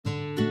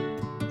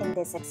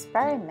this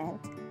experiment,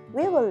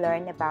 we will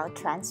learn about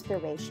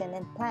transpiration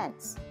in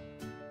plants.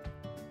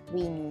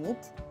 We need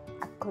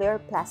a clear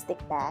plastic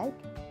bag,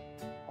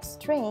 a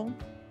string,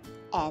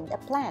 and a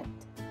plant.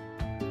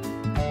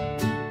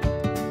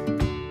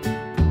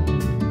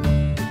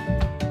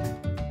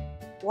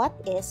 What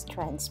is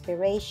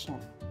transpiration?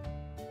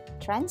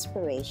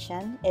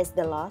 Transpiration is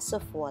the loss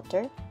of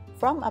water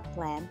from a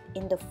plant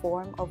in the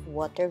form of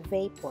water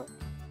vapor.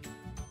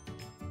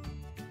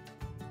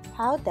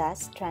 How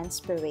does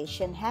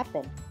transpiration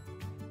happen?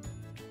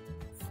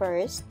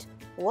 First,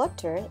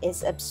 water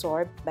is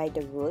absorbed by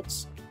the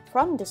roots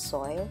from the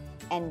soil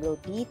and will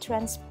be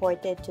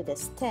transported to the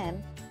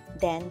stem,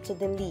 then to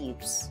the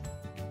leaves.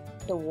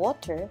 The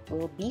water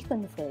will be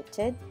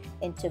converted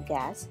into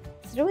gas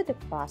through the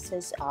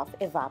process of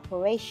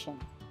evaporation.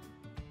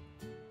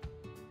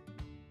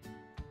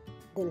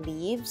 The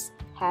leaves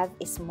have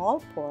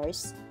small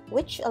pores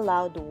which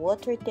allow the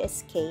water to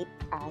escape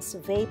as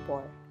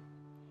vapor.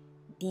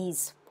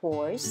 These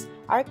pores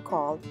are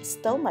called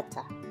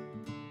stomata.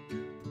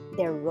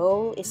 Their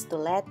role is to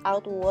let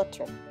out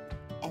water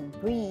and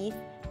breathe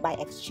by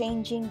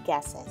exchanging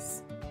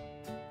gases.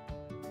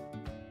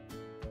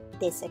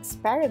 This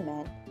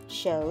experiment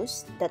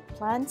shows that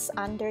plants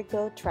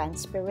undergo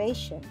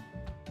transpiration.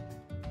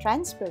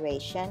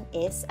 Transpiration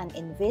is an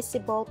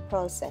invisible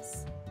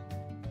process.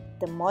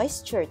 The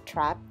moisture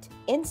trapped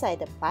inside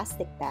the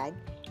plastic bag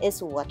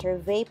is water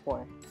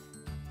vapor.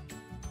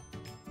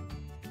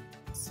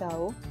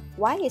 So,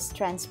 why is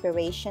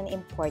transpiration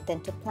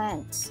important to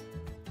plants?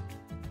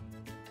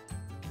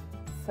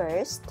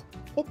 First,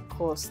 it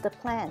cools the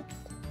plant.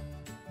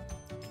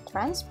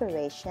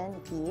 Transpiration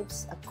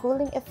gives a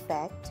cooling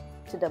effect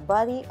to the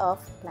body of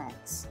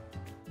plants.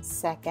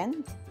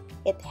 Second,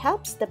 it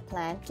helps the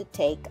plant to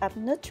take up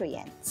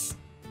nutrients.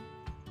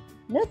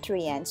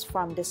 Nutrients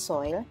from the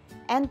soil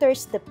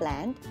enters the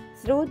plant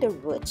through the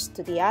roots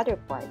to the other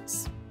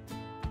parts.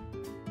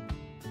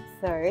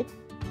 Third,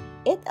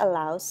 it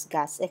allows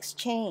gas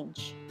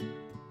exchange.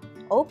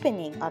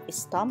 Opening of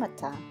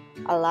stomata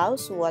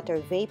allows water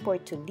vapor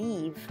to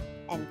leave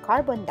and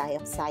carbon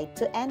dioxide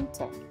to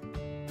enter.